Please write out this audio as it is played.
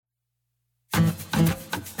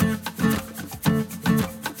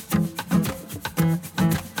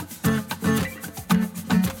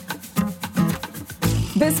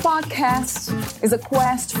podcast is a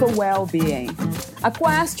quest for well-being, a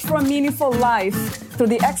quest for a meaningful life through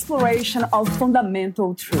the exploration of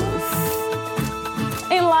fundamental truth.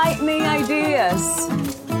 Enlightening ideas,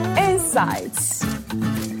 insights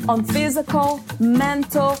on physical,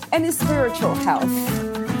 mental, and spiritual health.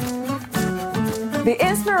 The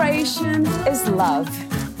inspiration is love.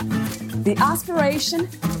 The aspiration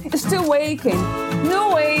is to awaken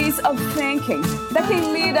new ways of thinking that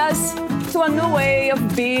can lead us to a new way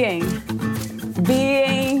of being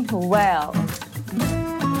well.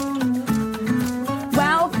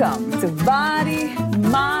 Welcome to Body,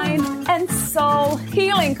 Mind, and Soul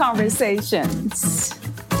Healing Conversations.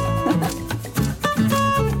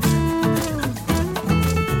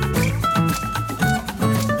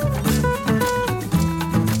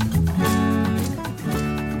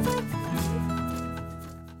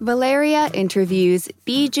 Valeria interviews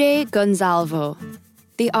BJ Gonzalvo,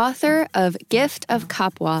 the author of Gift of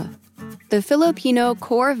Kapwa, the Filipino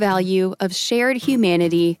core value of shared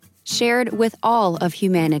humanity shared with all of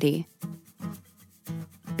humanity.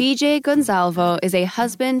 BJ Gonzalvo is a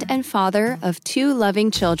husband and father of 2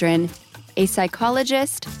 loving children, a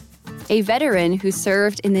psychologist, a veteran who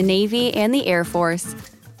served in the Navy and the Air Force,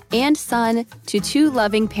 and son to 2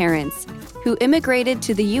 loving parents who immigrated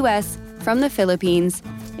to the U.S. from the Philippines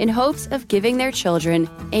in hopes of giving their children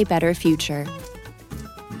a better future.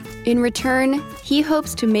 In return, he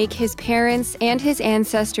hopes to make his parents and his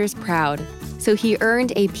ancestors proud, so he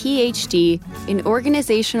earned a PhD in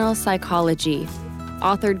organizational psychology,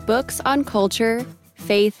 authored books on culture,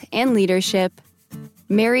 faith, and leadership,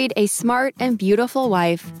 married a smart and beautiful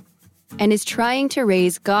wife, and is trying to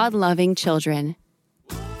raise God-loving children.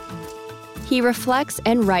 He reflects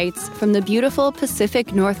and writes from the beautiful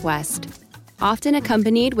Pacific Northwest, often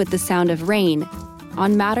accompanied with the sound of rain,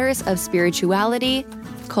 on matters of spirituality,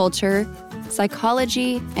 culture,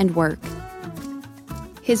 psychology, and work.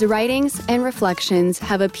 His writings and reflections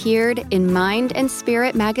have appeared in Mind and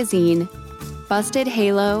Spirit magazine, Busted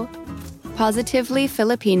Halo, Positively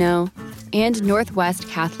Filipino, and Northwest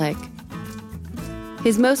Catholic.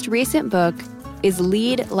 His most recent book is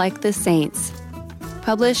Lead Like the Saints,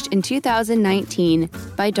 published in 2019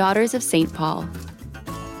 by Daughters of St. Paul.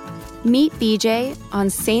 Meet BJ on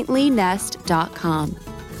saintlynest.com.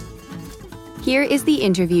 Here is the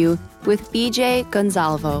interview with BJ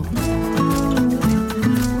Gonzalvo.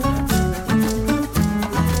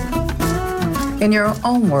 In your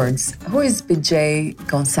own words, who is BJ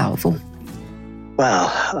Gonzalvo? Well,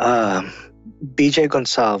 BJ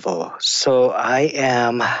Gonzalvo. So I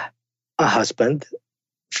am a husband,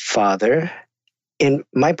 father. In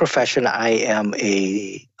my profession, I am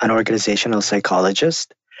an organizational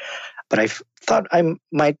psychologist. But I thought I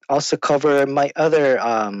might also cover my other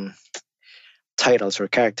titles or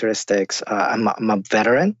characteristics. I'm a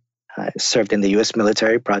veteran. I served in the U.S.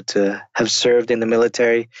 military, proud to have served in the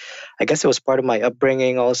military. I guess it was part of my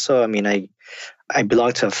upbringing also. I mean, I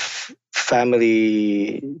belong to a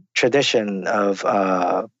family tradition of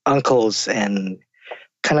uncles and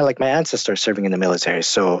kind of like my ancestors serving in the military.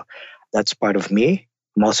 So that's part of me.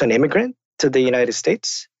 I'm also an immigrant to the United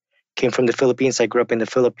States. Came from the Philippines. I grew up in the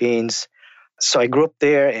Philippines. So I grew up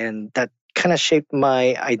there, and that kind of shaped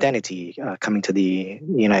my identity coming to the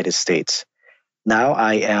United States. Now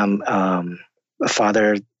I am a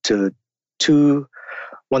father to 2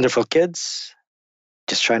 wonderful kids,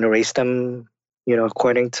 just trying to raise them,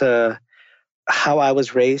 according to how I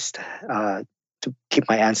was raised, to keep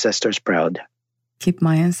my ancestors proud. Keep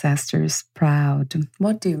my ancestors proud.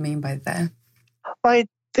 What do you mean by that? I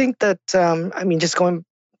think that, just going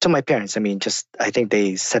to my parents, I think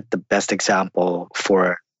they set the best example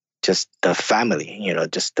for just the family,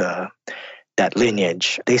 just that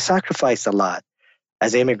lineage. They sacrificed a lot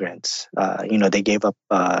as immigrants. They gave up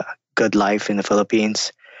a good life in the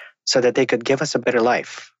Philippines so that they could give us a better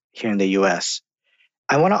life here in the U.S.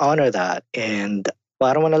 I want to honor that. And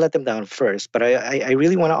I don't want to let them down first, but I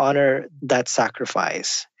really want to honor that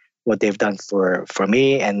sacrifice, what they've done for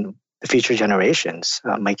me and the future generations,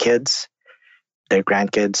 my kids, their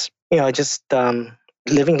grandkids, just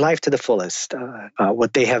living life to the fullest,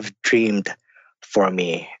 what they have dreamed for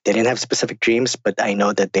me. They didn't have specific dreams, but I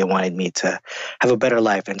know that they wanted me to have a better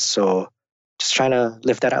life. And so just trying to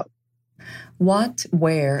live that out. What,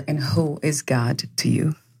 where, and who is God to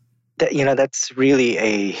you? That's really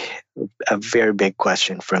a very big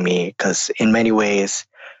question for me, because in many ways,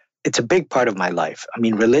 it's a big part of my life.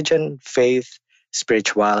 Religion, faith,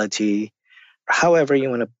 spirituality, however you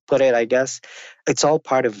want to put it, I guess, it's all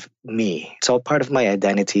part of me. It's all part of my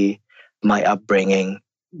identity, my upbringing,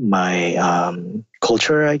 my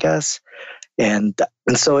culture, I guess. And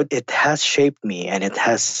so it has shaped me, and it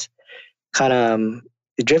has kind of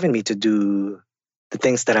driven me to do the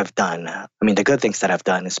things that I've done. I mean, the good things that I've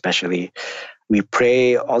done, especially. We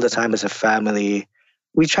pray all the time as a family.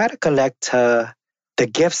 We try to connect the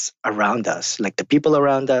gifts around us, like the people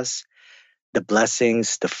around us, the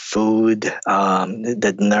blessings, the food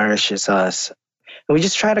that nourishes us. And we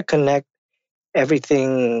just try to connect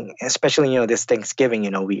everything, especially, this Thanksgiving,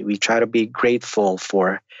 we try to be grateful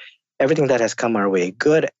for everything that has come our way,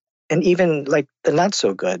 good and even like the not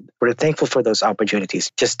so good. We're thankful for those opportunities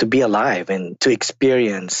just to be alive and to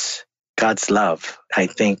experience God's love. I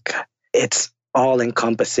think it's all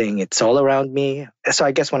encompassing. It's all around me. So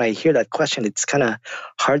I guess when I hear that question, it's kind of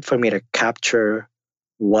hard for me to capture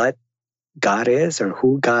what God is or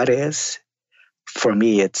who God is. For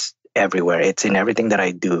me, it's everywhere. It's in everything that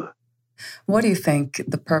I do. What do you think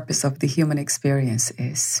the purpose of the human experience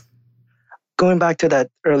is? Going back to that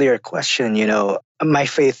earlier question, my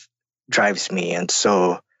faith drives me. And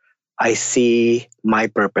so I see my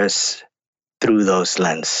purpose through those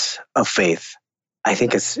lens of faith. I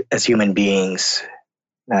think as human beings,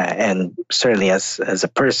 and certainly as a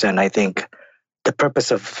person, I think the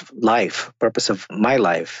purpose of my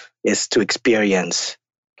life is to experience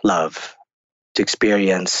love, to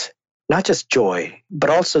experience not just joy, but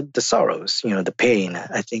also the sorrows, the pain.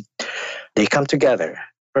 I think they come together,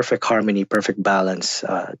 perfect harmony, perfect balance,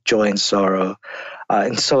 joy and sorrow.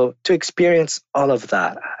 And so to experience all of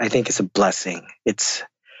that, I think is a blessing.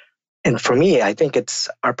 And for me, I think it's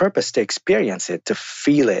our purpose to experience it, to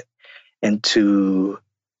feel it, and to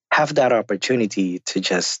have that opportunity to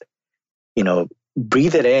just,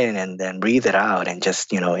 breathe it in and then breathe it out and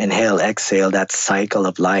just, inhale, exhale, that cycle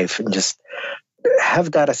of life, and just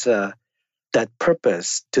have that as that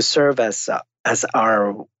purpose to serve as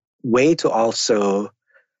our way to also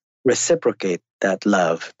reciprocate that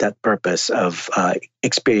love, that purpose of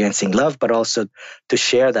experiencing love, but also to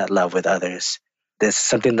share that love with others. This is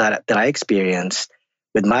something that I experienced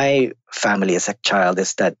with my family as a child,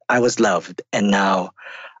 is that I was loved. And now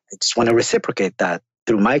I just want to reciprocate that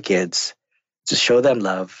through my kids, to show them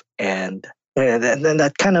love. And then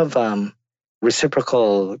that kind of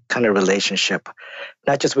reciprocal kind of relationship,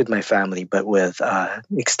 not just with my family, but with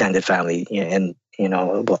extended family. And,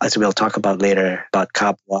 as we'll talk about later about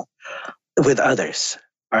Kapwa, with others,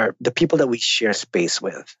 are the people that we share space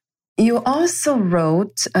with. You also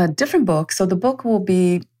wrote a different book. So the book we'll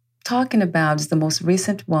be talking about is the most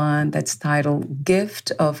recent one that's titled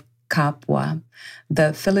Gift of Kapwa,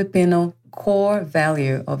 the Filipino core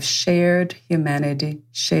value of shared humanity,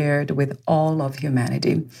 shared with all of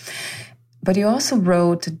humanity. But you also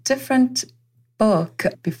wrote a different book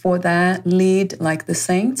before that, Lead Like the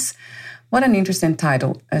Saints. What an interesting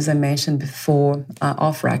title, as I mentioned before,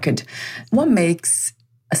 off record. What makes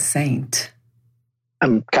a saint?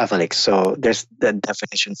 I'm Catholic, so there's the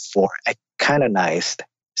definition for a canonized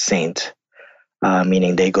saint,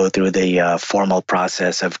 meaning they go through the formal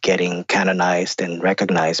process of getting canonized and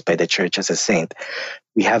recognized by the church as a saint.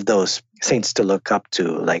 We have those saints to look up to,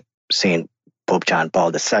 like Saint Pope John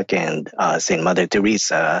Paul II, Saint Mother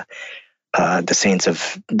Teresa, the saints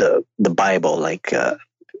of the Bible, like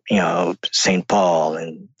Saint Paul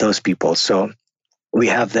and those people. So we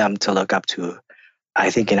have them to look up to. I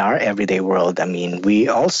think in our everyday world, we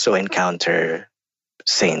also encounter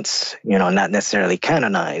saints, not necessarily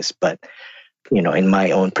canonized, but, in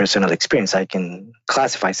my own personal experience, I can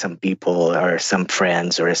classify some people or some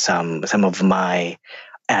friends or some of my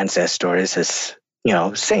ancestors as,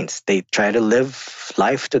 saints. They try to live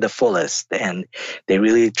life to the fullest, and they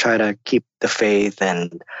really try to keep the faith,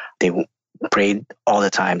 and they prayed all the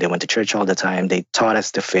time. They went to church all the time. They taught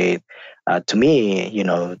us the faith. To me,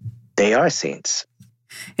 they are saints.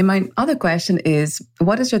 And my other question is,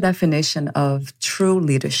 what is your definition of true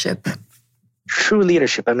leadership? True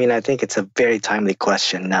leadership. I think it's a very timely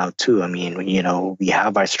question now, too. We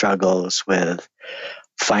have our struggles with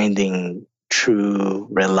finding true,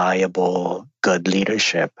 reliable, good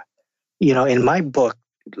leadership. In my book,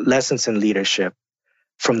 Lessons in Leadership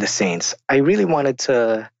from the Saints, I really wanted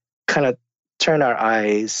to kind of turn our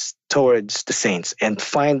eyes towards the saints and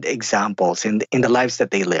find examples in the lives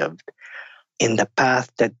that they lived, in the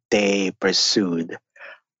path that they pursued.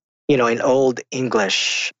 In Old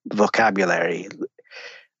English vocabulary,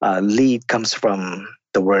 lead comes from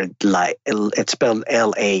the word laed. It's spelled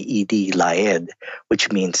L-A-E-D, laed,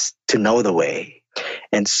 which means to know the way.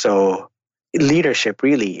 And so leadership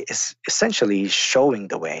really is essentially showing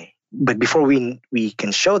the way. But before we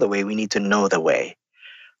can show the way, we need to know the way.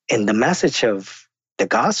 And the message of the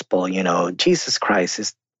gospel, Jesus Christ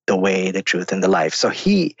is the way, the truth, and the life. So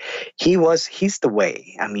he's the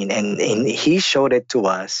way. I mean, and he showed it to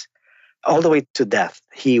us all the way to death.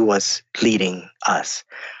 He was leading us.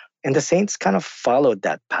 And the saints kind of followed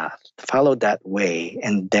that path, followed that way.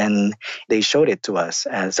 And then they showed it to us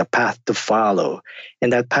as a path to follow.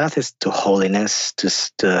 And that path is to holiness,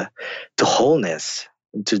 to wholeness,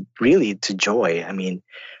 to joy. I mean,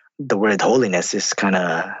 the word holiness is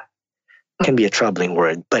can be a troubling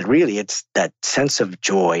word, but really it's that sense of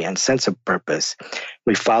joy and sense of purpose.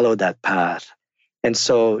 We follow that path. And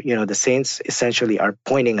so, the saints essentially are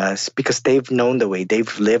pointing us because they've known the way,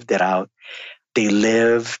 they've lived it out. They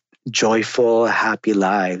live joyful, happy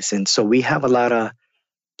lives. And so we have a lot of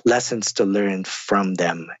lessons to learn from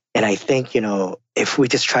them. And I think, if we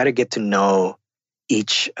just try to get to know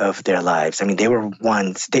each of their lives, I mean, they were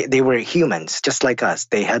they were humans just like us.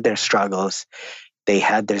 They had their struggles, they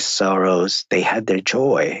had their sorrows, they had their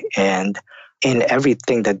joy. And in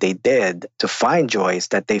everything that they did to find joy is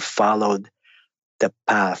that they followed the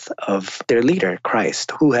path of their leader,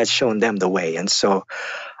 Christ, who has shown them the way. And so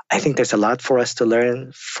I think there's a lot for us to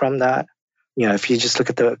learn from that. If you just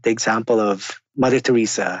look at the example of Mother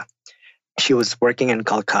Teresa, she was working in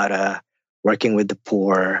Calcutta, working with the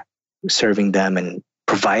poor, serving them and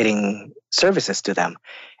providing services to them.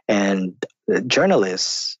 And the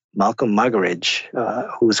journalist, Malcolm Muggeridge,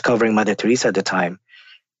 who was covering Mother Teresa at the time,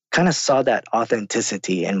 kind of saw that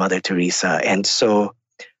authenticity in Mother Teresa. And so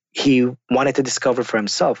he wanted to discover for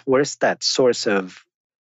himself, where's that source of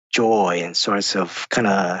joy and source of kind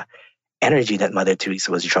of energy that Mother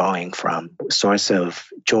Teresa was drawing from, source of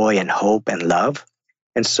joy and hope and love.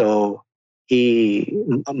 And so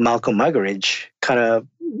Malcolm Muggeridge kind of,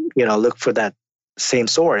 looked for that same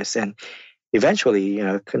source and eventually,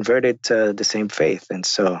 converted to the same faith. And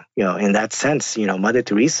so, in that sense, Mother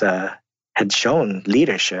Teresa had shown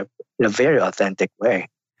leadership in a very authentic way.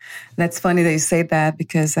 That's funny that you say that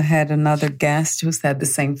because I had another guest who said the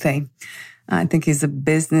same thing. I think he's a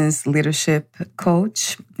business leadership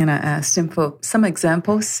coach, and I asked him for some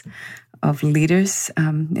examples of leaders,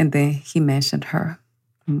 and then he mentioned her,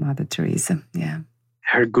 Mother Teresa. Yeah,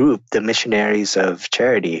 her group, the Missionaries of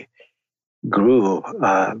Charity, grew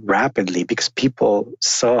rapidly because people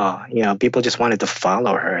saw, people just wanted to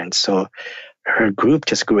follow her, and so her group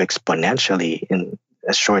just grew exponentially in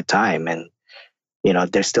a short time. And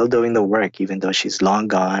they're still doing the work, even though she's long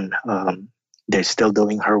gone. They're still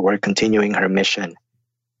doing her work, continuing her mission.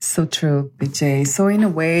 So true, BJ. So in a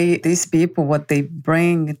way, these people, what they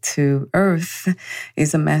bring to earth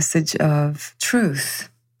is a message of truth,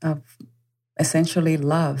 of essentially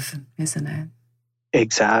love, isn't it?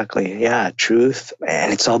 Exactly. Yeah, truth.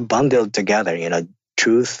 And it's all bundled together,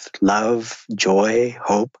 truth, love, joy,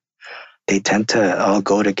 hope. They tend to all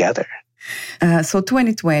go together. So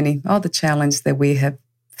 2020, all the challenges that we have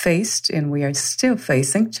faced and we are still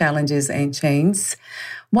facing, challenges and chains.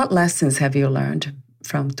 What lessons have you learned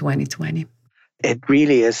from 2020? It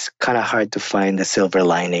really is kind of hard to find a silver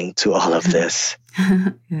lining to all of this,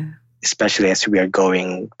 yeah. Especially as we are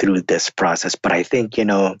going through this process. But I think,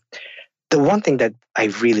 the one thing that I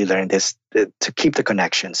really learned is to keep the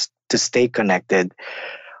connections, to stay connected.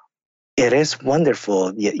 It is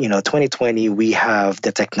wonderful. 2020, we have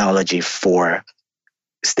the technology for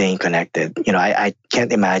staying connected. I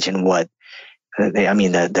can't imagine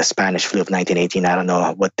the Spanish flu of 1918, I don't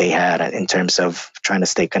know what they had in terms of trying to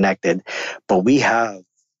stay connected, but we have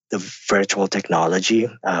the virtual technology.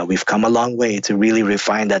 We've come a long way to really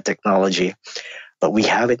refine that technology, but we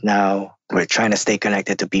have it now. We're trying to stay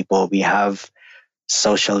connected to people. We have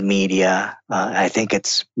social media. I think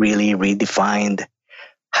it's really redefined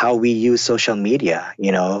how we use social media.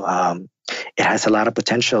 It has a lot of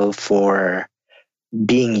potential for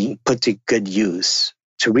being put to good use,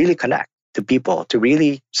 to really connect to people, to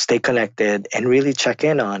really stay connected and really check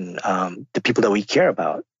in on the people that we care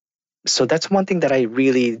about. So that's one thing that I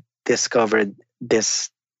really discovered this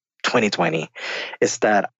 2020 is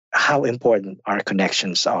that how important our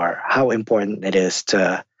connections are, how important it is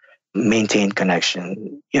to maintain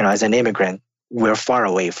connection. As an immigrant, we're far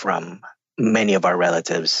away from many of our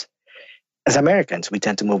relatives. As Americans, we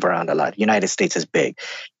tend to move around a lot. United States is big.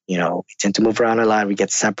 We tend to move around a lot. We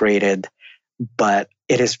get separated. But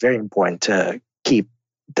it is very important to keep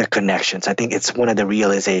the connections. I think it's one of the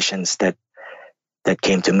realizations that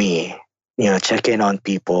came to me. Check in on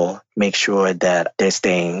people, make sure that they're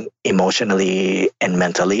staying emotionally and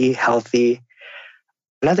mentally healthy.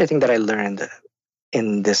 Another thing that I learned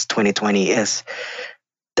in this 2020 is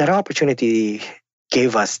that opportunity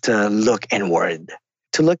gave us to look inward,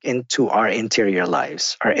 to look into our interior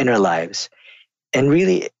lives, our inner lives, and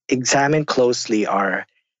really examine closely our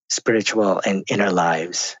spiritual and inner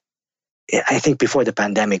lives. I think before the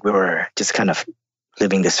pandemic, we were just kind of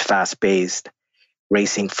living this fast-paced,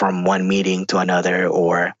 racing from one meeting to another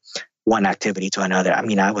or one activity to another. I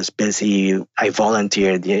mean, I was busy. I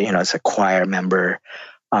volunteered, as a choir member.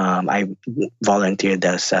 I volunteered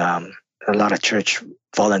as a lot of church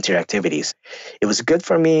volunteer activities. It was good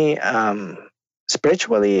for me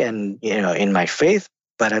spiritually and, in my faith,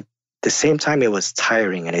 but at the same time, it was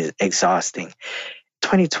tiring and exhausting.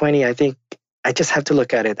 2020, I think I just have to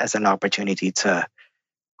look at it as an opportunity to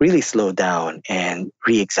really slow down and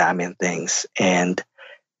re-examine things. And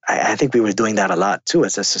I think we were doing that a lot too.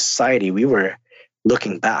 As a society, we were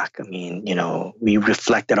looking back. I mean, we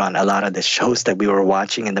reflected on a lot of the shows that we were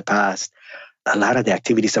watching in the past, a lot of the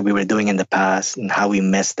activities that we were doing in the past and how we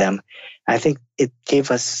missed them. I think it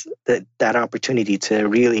gave us that opportunity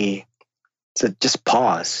to just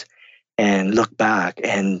pause and look back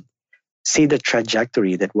and see the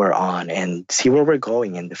trajectory that we're on and see where we're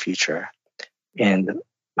going in the future. And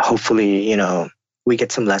hopefully, we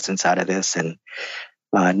get some lessons out of this, and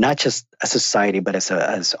not just a society, but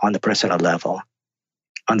as on the personal level,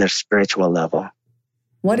 on the spiritual level.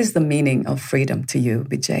 What is the meaning of freedom to you,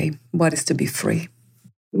 Vijay? What is to be free?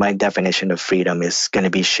 My definition of freedom is going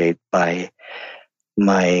to be shaped by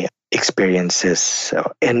my experiences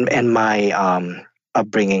and my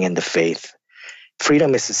upbringing in the faith.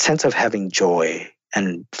 Freedom is a sense of having joy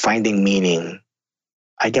and finding meaning.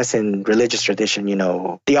 I guess in religious tradition,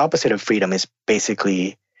 the opposite of freedom is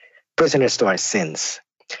basically prisoners to our sins.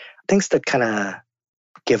 Things that kind of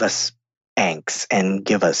give us angst and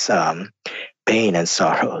give us pain and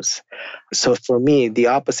sorrows. So for me, the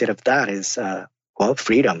opposite of that is,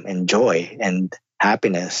 freedom and joy and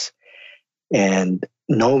happiness and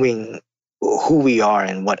knowing who we are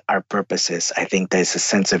and what our purpose is. I think there's a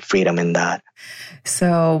sense of freedom in that.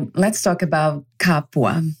 So let's talk about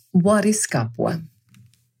kapwa. What is kapwa?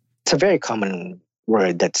 It's a very common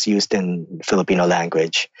word that's used in Filipino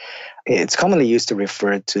language. It's commonly used to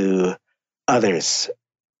refer to others,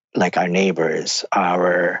 like our neighbors,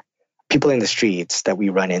 our people in the streets that we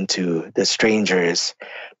run into, the strangers,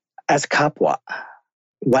 as kapwa.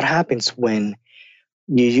 What happens when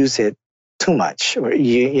you use it too much, or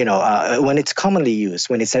when it's commonly used,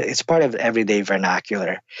 when it's part of everyday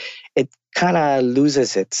vernacular, it kind of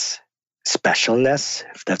loses its specialness,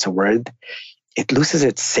 if that's a word. It loses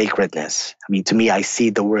its sacredness. I mean, to me, I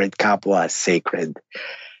see the word kapwa as sacred.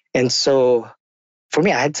 And so for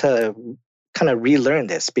me, I had to kind of relearn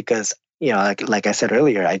this because, like I said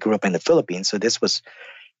earlier, I grew up in the Philippines. So this was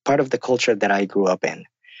part of the culture that I grew up in.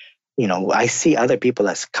 I see other people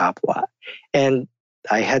as kapwa. And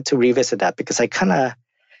I had to revisit that because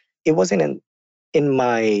it wasn't in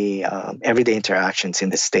my everyday interactions in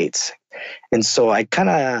the States. And so I kind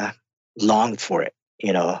of longed for it,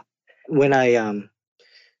 When I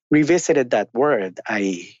revisited that word,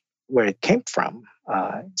 where it came from.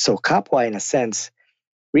 So kapwa, in a sense,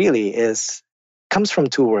 really comes from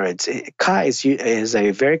two words. Ka is a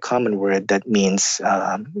very common word that means,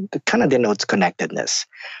 that kind of denotes connectedness.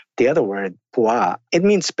 The other word, pua, it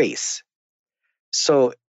means space.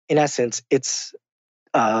 So in essence, it's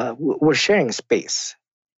we're sharing space.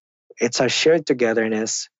 It's our shared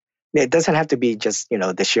togetherness. It doesn't have to be just,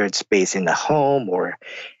 the shared space in the home or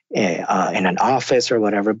in an office or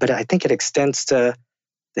whatever, but I think it extends to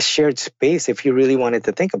the shared space if you really wanted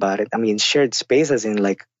to think about it. I mean, shared space as in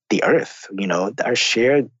like the earth,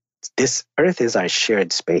 this earth is our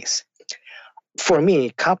shared space. For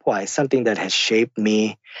me, kapwa is something that has shaped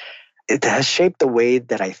me. It has shaped the way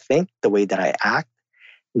that I think, the way that I act,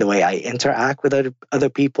 the way I interact with other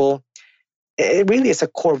people. It really is a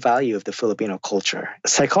core value of the Filipino culture.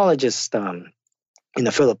 Psychologists in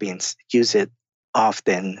the Philippines use it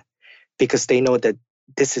often because they know that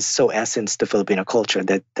this is so essence to Filipino culture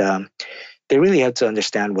that they really have to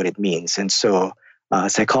understand what it means. And so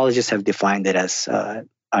psychologists have defined it as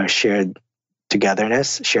our shared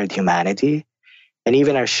togetherness, shared humanity, and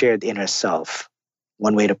even our shared inner self.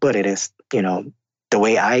 One way to put it is, the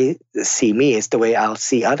way I see me is the way I'll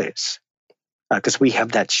see others, because we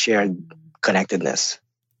have that shared connectedness.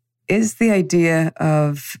 Is the idea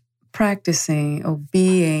of practicing or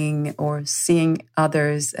being or seeing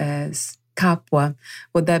others as kapwa,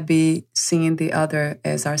 would that be seeing the other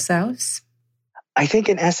as ourselves? I think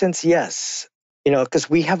in essence, yes. Because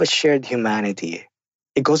we have a shared humanity.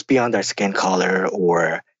 It goes beyond our skin color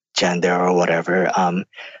or gender or whatever.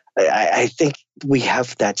 I think we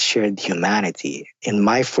have that shared humanity. In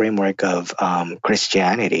my framework of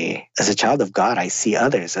Christianity, as a child of God, I see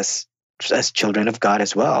others as children of God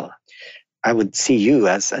as well. I would see you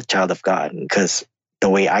as a child of God because the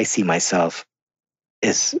way I see myself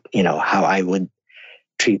is, how I would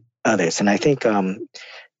treat others. And I think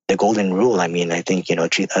the golden rule, I think,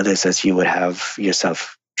 treat others as you would have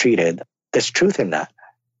yourself treated. There's truth in that.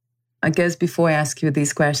 I guess before I ask you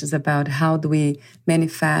these questions about how do we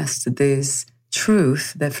manifest this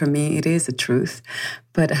truth, that for me it is a truth,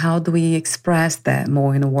 but how do we express that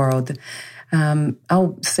more in the world?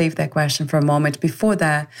 I'll save that question for a moment. Before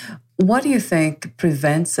that, what do you think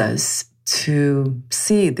prevents us to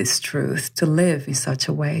see this truth, to live in such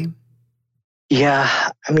a way?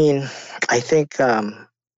 Yeah, I think a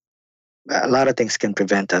lot of things can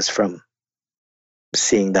prevent us from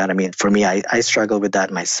seeing that. For me, I struggle with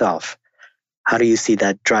that myself. How do you see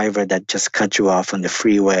that driver that just cut you off on the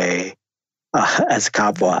freeway as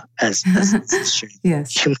kapwa, as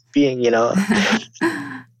yes. human being,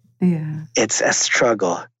 Yeah. It's a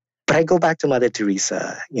struggle. But I go back to Mother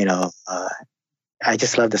Teresa, I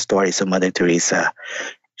just love the stories of Mother Teresa.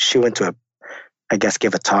 She went to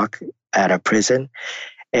give a talk at a prison.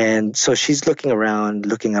 And so she's looking around,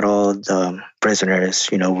 looking at all the prisoners,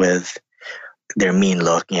 with their mean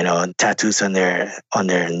look, tattoos on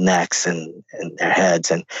their necks and their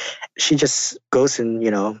heads. And she just goes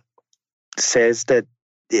and, says that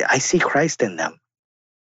I see Christ in them.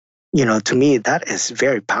 To me, that is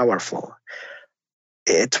very powerful.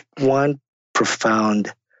 It's one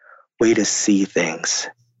profound way to see things.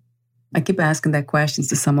 I keep asking that question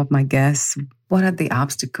to some of my guests. What are the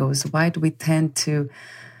obstacles? Why do we tend to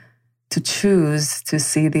choose to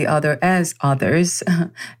see the other as others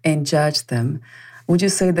and judge them? Would you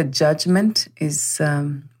say that judgment is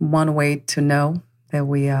one way to know that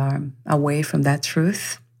we are away from that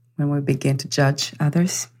truth when we begin to judge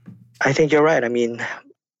others? I think you're right.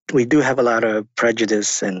 We do have a lot of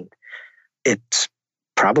prejudice, and it's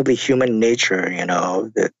probably human nature,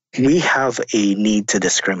 that we have a need to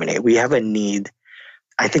discriminate. We have a need.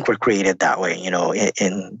 I think we're created that way,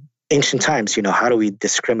 in ancient times, how do we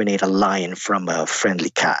discriminate a lion from a friendly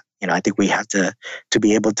cat? I think we have to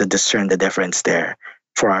be able to discern the difference there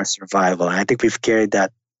for our survival. And I think we've carried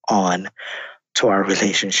that on to our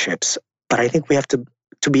relationships. But I think we have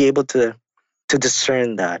to be able to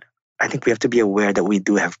discern that. I think we have to be aware that we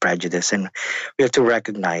do have prejudice, and we have to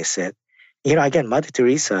recognize it. Again, Mother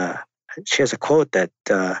Teresa, she has a quote that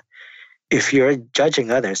if you're judging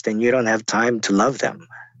others, then you don't have time to love them.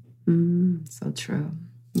 So true.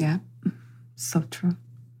 Yeah, so true.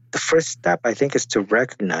 The first step, I think, is to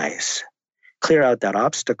recognize, clear out that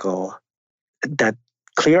obstacle, that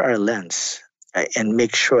clear our lens, right? And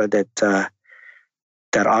make sure that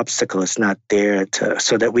that obstacle is not there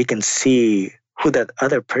so that we can see who that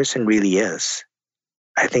other person really is.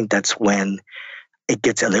 I think that's when it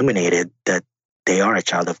gets illuminated that they are a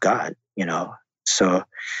child of God, So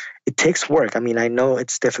it takes work. I know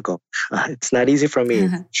it's difficult. It's not easy for me,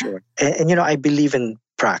 sure. And I believe in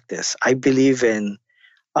practice. I believe in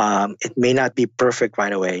it may not be perfect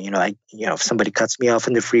right away. If somebody cuts me off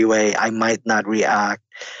in the freeway, I might not react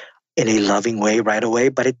in a loving way right away,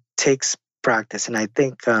 but it takes practice. And I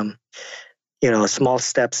think, small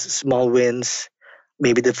steps, small wins.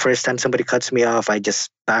 Maybe the first time somebody cuts me off, I just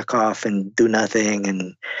back off and do nothing.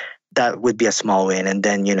 And that would be a small win. And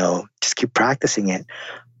then, just keep practicing it.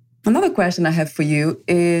 Another question I have for you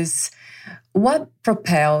is, what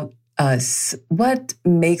propelled us, what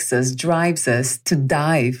makes us, drives us to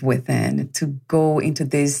dive within, to go into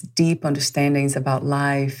these deep understandings about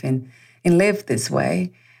life and live this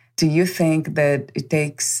way? Do you think that it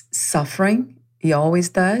takes suffering? It always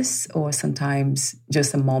does, or sometimes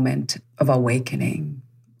just a moment of awakening,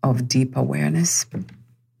 of deep awareness?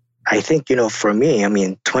 I think, for me,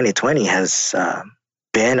 2020 has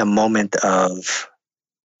been a moment of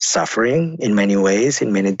suffering in many ways,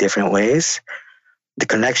 in many different ways. The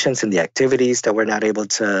connections and the activities that we're not able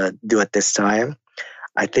to do at this time.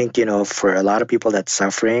 I think, for a lot of people that's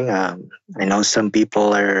suffering, I know some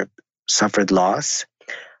people suffered loss,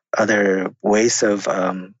 other ways of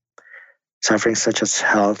suffering, such as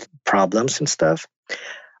health problems and stuff.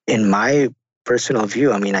 In my personal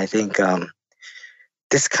view, I think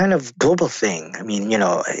this kind of global thing,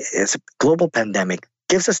 it's a global pandemic,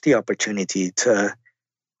 gives us the opportunity to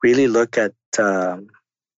really look at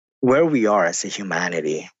where we are as a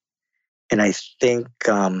humanity. And I think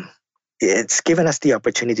it's given us the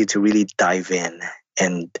opportunity to really dive in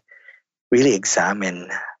and really examine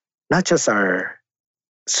not just our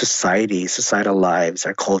societal lives,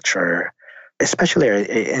 our culture, especially our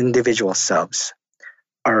individual selves,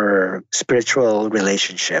 our spiritual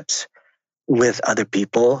relationships with other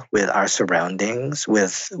people, with our surroundings,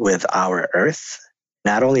 with our earth.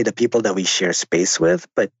 Not only the people that we share space with,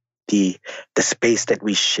 but the space that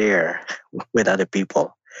we share with other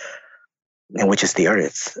people. and which is the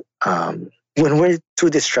earth. When we're too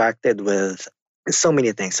distracted with so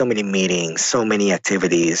many things, so many meetings, so many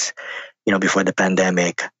activities, before the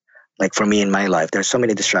pandemic, like for me in my life, there's so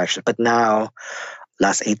many distractions. But now,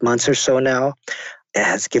 last 8 months or so now, it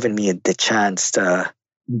has given me the chance to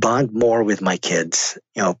bond more with my kids,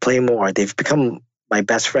 play more. They've become my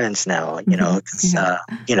best friends now,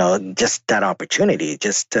 just that opportunity,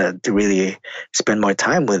 just to really spend more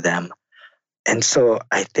time with them. And so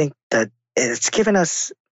I think that it's given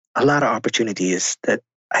us a lot of opportunities that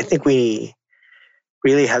I think we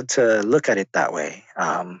really have to look at it that way,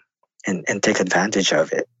 and take advantage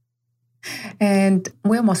of it. And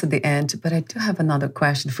we're almost at the end, but I do have another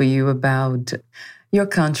question for you about your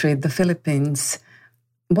country, the Philippines.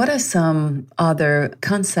 What are some other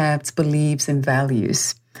concepts, beliefs, and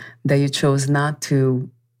values that you chose not to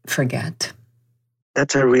forget?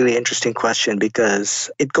 That's a really interesting question because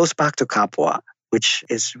it goes back to Kapwa, which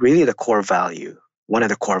is really the core value, one of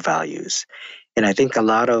the core values. And I think a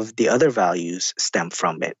lot of the other values stem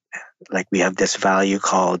from it. Like we have this value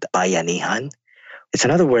called bayanihan. It's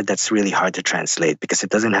another word that's really hard to translate because it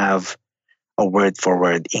doesn't have a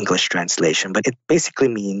word-for-word English translation, but it basically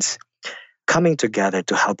means coming together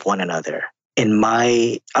to help one another. In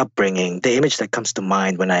my upbringing, the image that comes to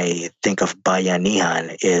mind when I think of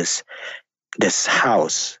bayanihan is this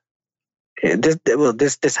house.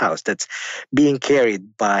 This house that's being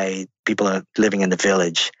carried by people living in the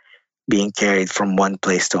village, being carried from one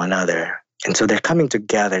place to another. And so they're coming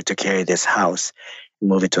together to carry this house and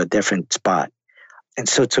move it to a different spot. And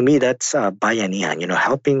so to me, that's bayanihan,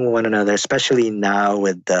 helping one another, especially now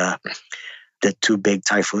with the two big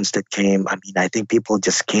typhoons that came. I mean, I think people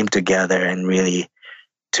just came together and really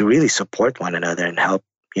support one another and help,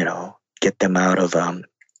 get them out of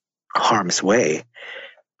harm's way.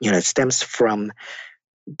 It stems from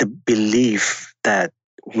the belief that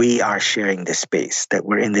we are sharing this space, that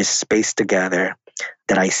we're in this space together,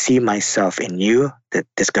 that I see myself in you, that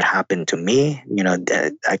this could happen to me,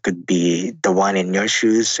 that I could be the one in your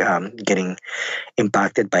shoes, getting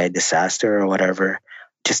impacted by a disaster or whatever.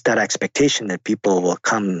 Just that expectation that people will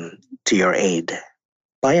come to your aid.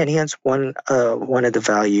 Bayanihan's one of the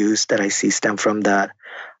values that I see stem from that.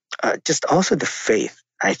 Just also the faith,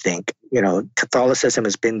 I think. Catholicism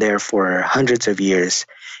has been there for hundreds of years,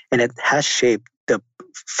 and it has shaped the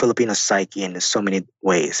Filipino psyche in so many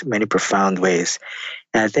ways, many profound ways.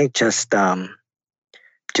 And I think just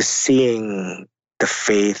seeing the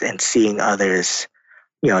faith and seeing others,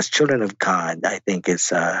 as children of God, I think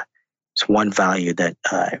it's one value that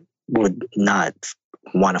I would not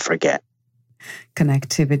want to forget.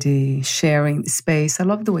 Connectivity, sharing space. I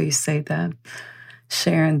love the way you say that.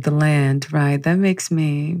 Sharing the land, right? That makes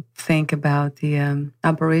me think about the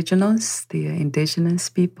Aboriginals, the indigenous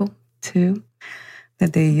people too,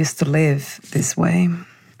 that they used to live this way,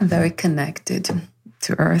 very connected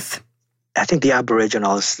to Earth. I think the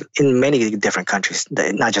Aboriginals in many different countries,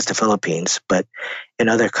 not just the Philippines, but in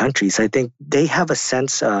other countries, I think they have a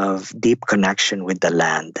sense of deep connection with the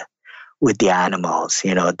land, with the animals,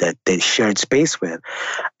 that they shared space with.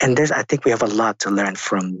 And I think we have a lot to learn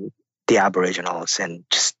from the Aboriginals, and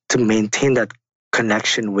just to maintain that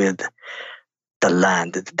connection with the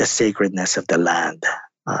land, the sacredness of the land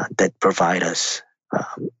that provide us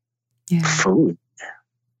food.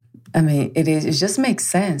 I mean, it just makes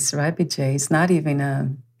sense, right, BJ? It's not even a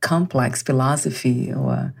complex philosophy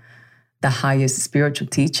or the highest spiritual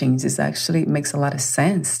teachings. It makes a lot of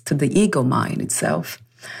sense to the ego mind itself,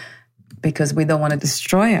 because we don't want to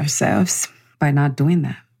destroy ourselves by not doing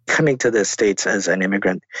that. Coming to the States as an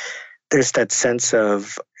immigrant, there's that sense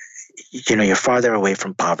of, you're farther away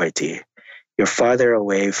from poverty. You're farther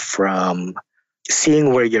away from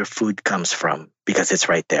seeing where your food comes from, because it's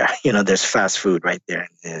right there. There's fast food right there,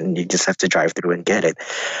 and you just have to drive through and get it.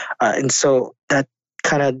 And so that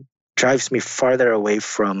kind of drives me farther away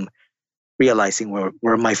from realizing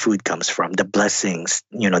where my food comes from, the blessings,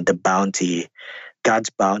 the bounty, God's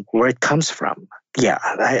bounty, where it comes from. Yeah,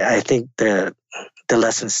 I think the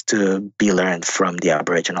lessons to be learned from the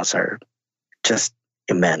Aboriginals are just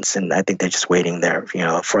immense. And I think they're just waiting there,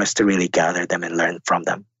 for us to really gather them and learn from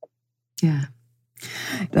them. Yeah.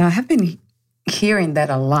 I have been hearing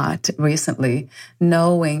that a lot recently,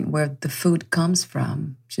 knowing where the food comes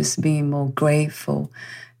from, just being more grateful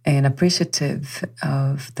and appreciative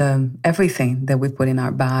of everything that we put in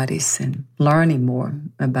our bodies, and learning more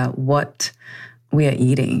about what we are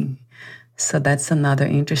eating. So that's another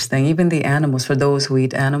interesting, even the animals, for those who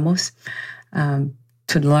eat animals,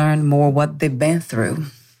 to learn more what they've been through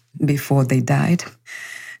before they died.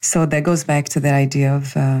 So that goes back to the idea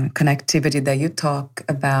of connectivity that you talk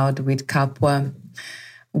about with Kapwa.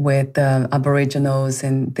 with Aboriginals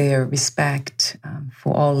and their respect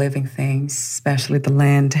for all living things, especially the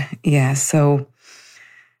land. Yeah, so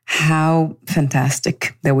how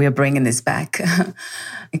fantastic that we are bringing this back.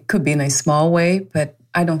 It could be in a small way, but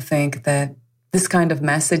I don't think that this kind of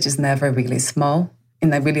message is never really small.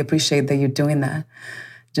 And I really appreciate that you're doing that.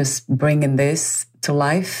 Just bringing this to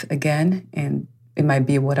life again. And it might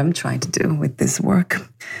be what I'm trying to do with this work.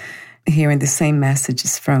 Hearing the same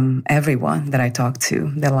messages from everyone that I talk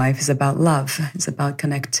to. That life is about love. It's about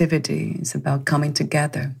connectivity. It's about coming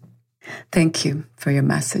together. Thank you for your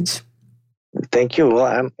message. Thank you.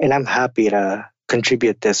 Well, I'm happy to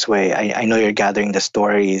contribute this way. I know you're gathering the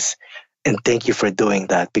stories, and thank you for doing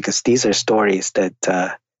that, because these are stories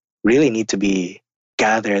that really need to be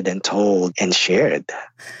gathered and told and shared.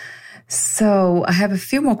 So I have a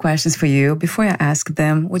few more questions for you. Before I ask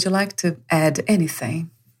them, would you like to add anything?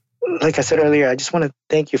 Like I said earlier, I just want to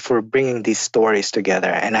thank you for bringing these stories together.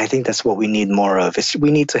 And I think that's what we need more of, is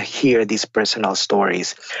we need to hear these personal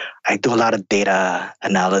stories. I do a lot of data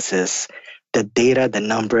analysis. The data, the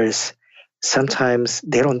numbers, sometimes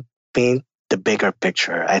they don't paint the bigger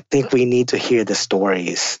picture. I think we need to hear the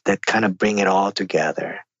stories that kind of bring it all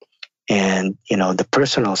together. And, the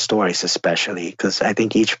personal stories especially, because I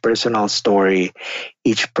think each personal story,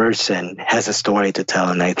 each person has a story to tell.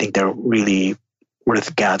 And I think they're really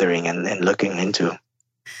worth gathering and looking into.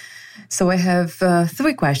 So I have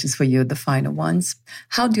 3 questions for you, the final ones.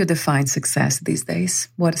 How do you define success these days?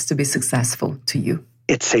 What is to be successful to you?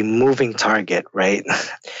 It's a moving target, right?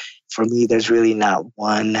 For me, there's really not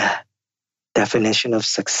one definition of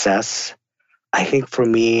success. I think for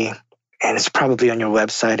me, and it's probably on your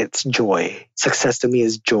website, it's joy. Success to me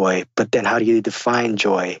is joy. But then how do you define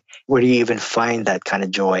joy? Where do you even find that kind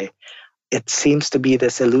of joy? It seems to be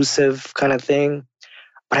this elusive kind of thing,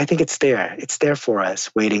 but I think it's there. It's there for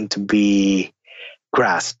us, waiting to be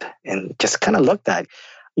grasped and just kind of looked at.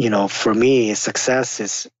 For me, success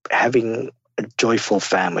is having a joyful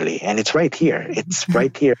family, and it's right here. It's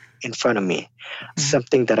right here in front of me.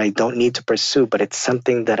 Something that I don't need to pursue, but it's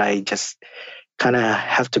something that I just kind of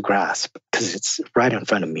have to grasp because it's right in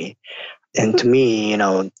front of me. And to me,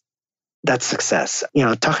 that's success.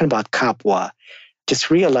 Talking about Kapwa, just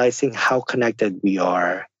realizing how connected we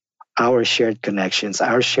are, our shared connections,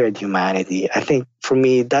 our shared humanity. I think for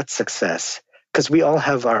me, that's success, because we all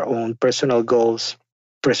have our own personal goals,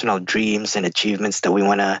 personal dreams and achievements that we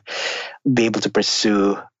want to be able to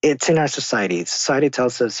pursue. It's in our society. Society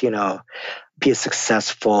tells us, be a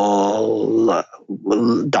successful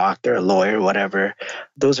doctor, lawyer, whatever.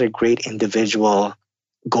 Those are great individual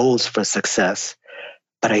goals for success.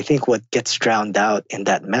 But I think what gets drowned out in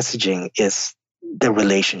that messaging is the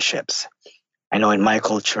relationships. I know in my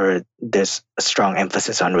culture, there's a strong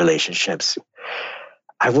emphasis on relationships.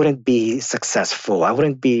 I wouldn't be successful. I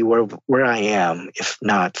wouldn't be where I am if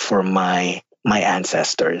not for my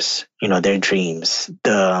ancestors, their dreams,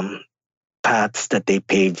 the paths that they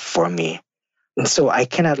paved for me. And so I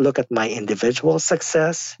cannot look at my individual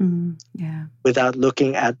success without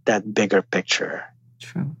looking at that bigger picture.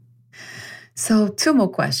 True. So 2 more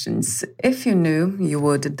questions. If you knew you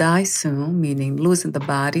would die soon, meaning losing the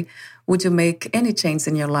body, would you make any change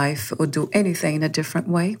in your life or do anything in a different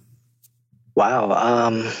way?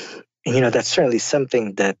 Wow. That's certainly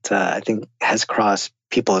something that I think has crossed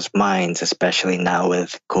people's minds, especially now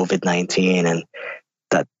with COVID-19, and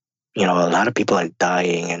that, a lot of people are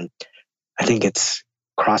dying. And I think it's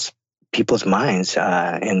crossed people's minds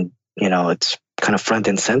and, it's kind of front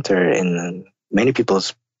and center in many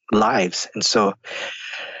people's lives. And so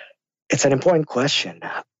it's an important question,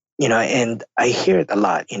 and I hear it a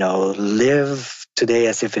lot, live today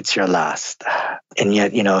as if it's your last. And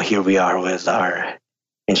yet, here we are with our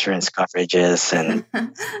insurance coverages and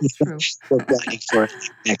we're planning for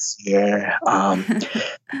next year.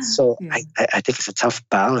 So I think it's a tough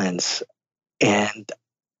balance. And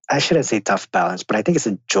I shouldn't say tough balance, but I think it's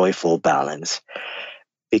a joyful balance,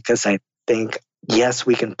 because I think, yes,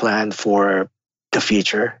 we can plan for the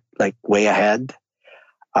future, like way ahead.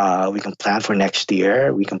 We can plan for next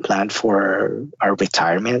year. We can plan for our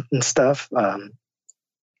retirement and stuff.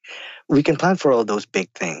 We can plan for all those big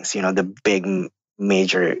things, the big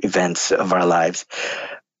major events of our lives,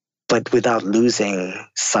 but without losing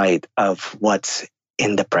sight of what's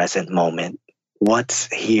in the present moment,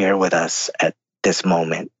 what's here with us at this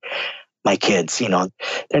moment. My kids, they're not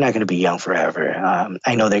going to be young forever.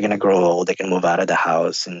 I know they're going to grow old. They can move out of the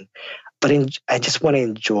house, but I just want to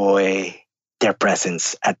enjoy their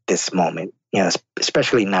presence at this moment.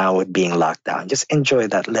 Especially now with being locked down, just enjoy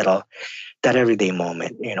that everyday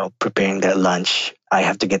moment. Preparing their lunch. I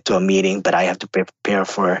have to get to a meeting, but I have to prepare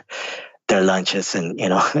for their lunches, and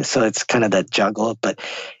so it's kind of that juggle, but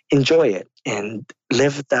enjoy it and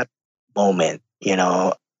live that moment,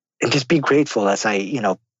 and just be grateful as I,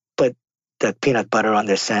 put the peanut butter on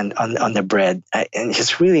their on the bread, and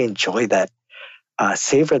just really enjoy that,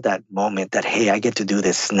 savor that moment that, hey, I get to do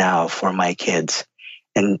this now for my kids,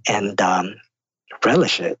 and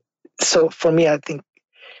relish it. So for me, I think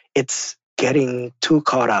it's getting too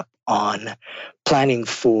caught up on planning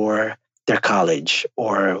for their college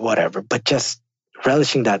or whatever, but just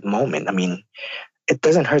relishing that moment. I mean, it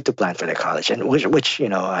doesn't hurt to plan for their college, and which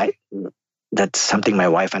that's something my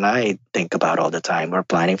wife and I think about all the time. We're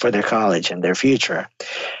planning for their college and their future,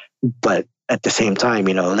 but at the same time,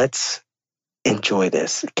 let's enjoy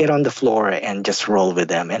this. Get on the floor and just roll with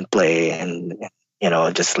them and play, and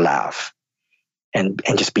just laugh and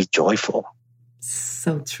just be joyful.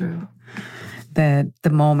 So true. That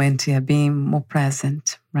the moment, being more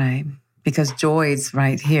present, right? Because joy is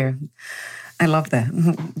right here. I love that,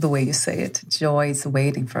 the way you say it. Joy is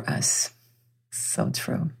waiting for us. So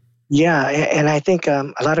true. Yeah, and I think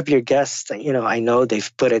a lot of your guests, I know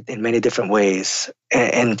they've put it in many different ways.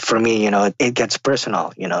 And for me, it gets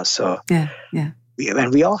personal, so. Yeah.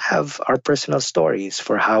 And we all have our personal stories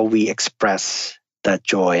for how we express that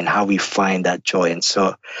joy and how we find that joy. And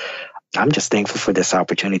so I'm just thankful for this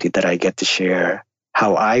opportunity that I get to share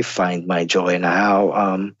how I find my joy, and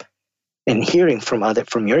how, and hearing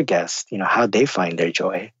from your guests, how they find their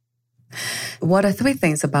joy. What are 3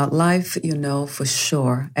 things about life you know for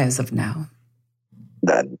sure as of now?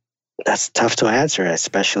 That's tough to answer,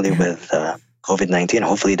 especially with COVID-19.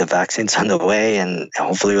 Hopefully the vaccine's on the way, and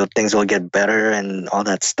hopefully things will get better and all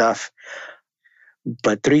that stuff.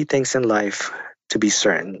 But 3 things in life to be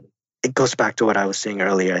certain. It goes back to what I was saying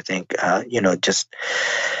earlier, I think, just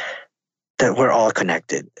that we're all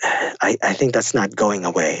connected. I think that's not going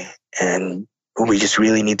away. And we just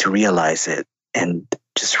really need to realize it, and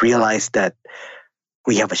just realize that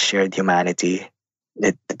we have a shared humanity.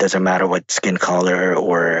 It doesn't matter what skin color,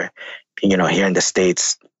 or, here in the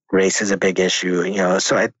States, race is a big issue,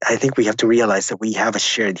 So I think we have to realize that we have a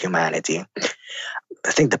shared humanity.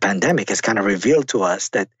 I think the pandemic has kind of revealed to us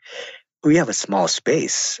that we have a small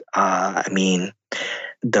space. The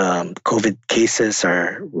COVID cases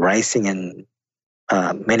are rising in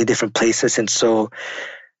many different places. And so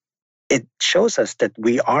it shows us that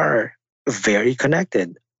we are very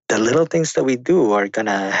connected. The little things that we do are going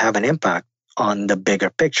to have an impact on the bigger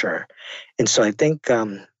picture. And so I think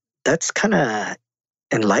that's kind of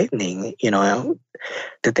enlightening.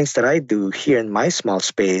 The things that I do here in my small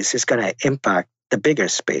space is going to impact the bigger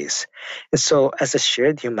space. And so as a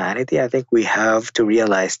shared humanity, I think we have to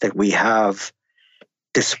realize that we have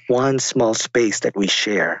this one small space that we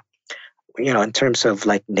share, in terms of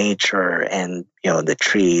like nature and, the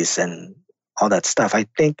trees and all that stuff. I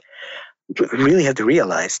think we really have to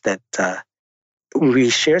realize that we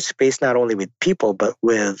share space not only with people, but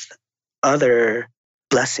with other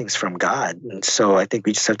blessings from God. And so I think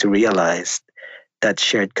we just have to realize that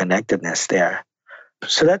shared connectedness there.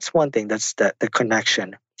 So that's one thing, that's the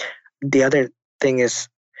connection. The other thing is,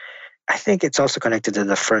 I think it's also connected to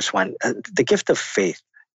the first one, the gift of faith,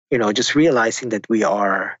 just realizing that we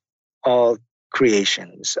are all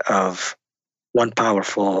creations of one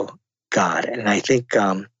powerful God. And I think,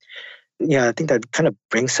 I think that kind of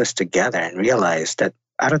brings us together and realize that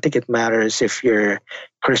I don't think it matters if you're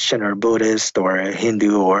Christian or Buddhist or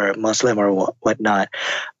Hindu or Muslim or whatnot,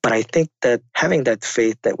 but I think that having that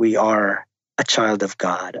faith that we are a child of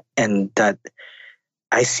God, and that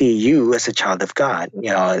I see you as a child of God,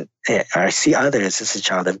 I see others as a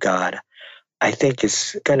child of God, I think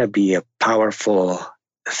is going to be a powerful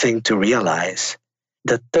thing to realize.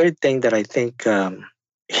 The third thing that I think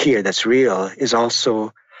here that's real is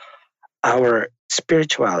also our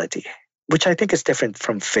spirituality, which I think is different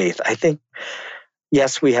from faith. I think,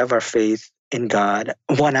 yes, we have our faith in God.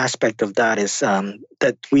 One aspect of that is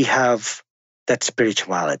that we have that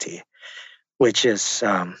spirituality, which is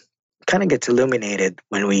kind of gets illuminated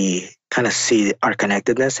when we kind of see our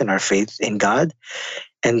connectedness and our faith in God,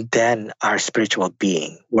 and then our spiritual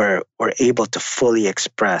being, where we're able to fully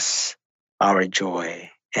express our joy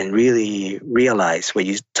and really realize what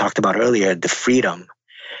you talked about earlier, the freedom,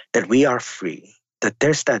 that we are free, that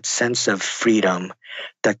there's that sense of freedom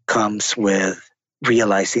that comes with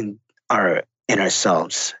realizing our inner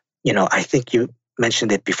selves. I think you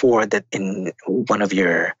mentioned it before, that in one of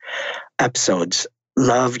your episodes,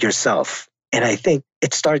 love yourself. And I think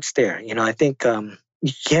it starts there. I think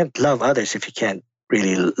you can't love others if you can't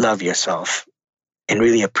really love yourself and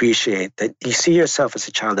really appreciate that you see yourself as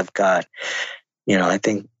a child of God. I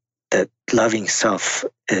think that loving self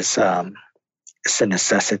is a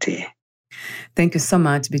necessity. Thank you so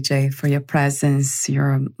much, BJ, for your presence,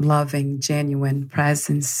 your loving, genuine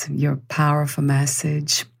presence, your powerful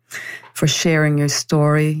message, for sharing your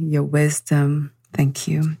story, your wisdom. Thank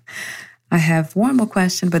you. I have one more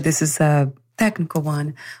question, but this is a technical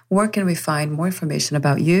one. Where can we find more information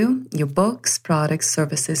about you, your books, products,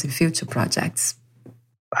 services, and future projects?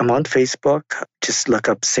 I'm on Facebook. Just look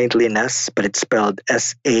up Saintly Nest, but it's spelled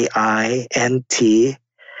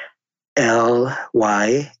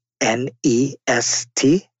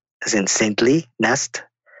SAINTLYNEST, as in Saintly Nest.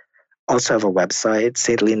 Also have a website,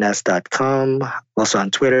 saintlynest.com. Also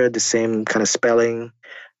on Twitter, the same kind of spelling,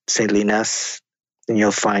 Saintly Nest. And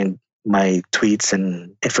you'll find my tweets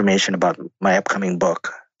and information about my upcoming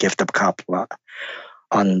book, Gift of Kapwa,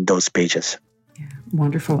 on those pages. Yeah,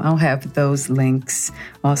 wonderful. I'll have those links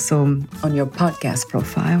also on your podcast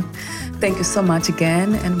profile. Thank you so much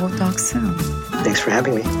again, and we'll talk soon. Thanks for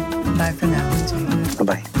having me. Bye for now, BJ.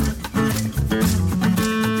 Bye-bye.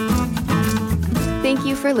 Thank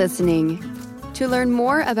you for listening. To learn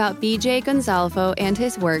more about BJ Gonzalvo and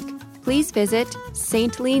his work, please visit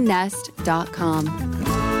saintlynest.com.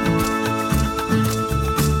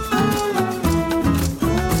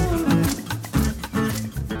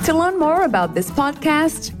 To learn more about this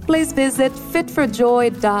podcast, please visit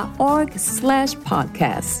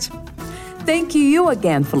fitforjoy.org/podcast. Thank you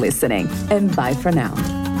again for listening, and bye for now.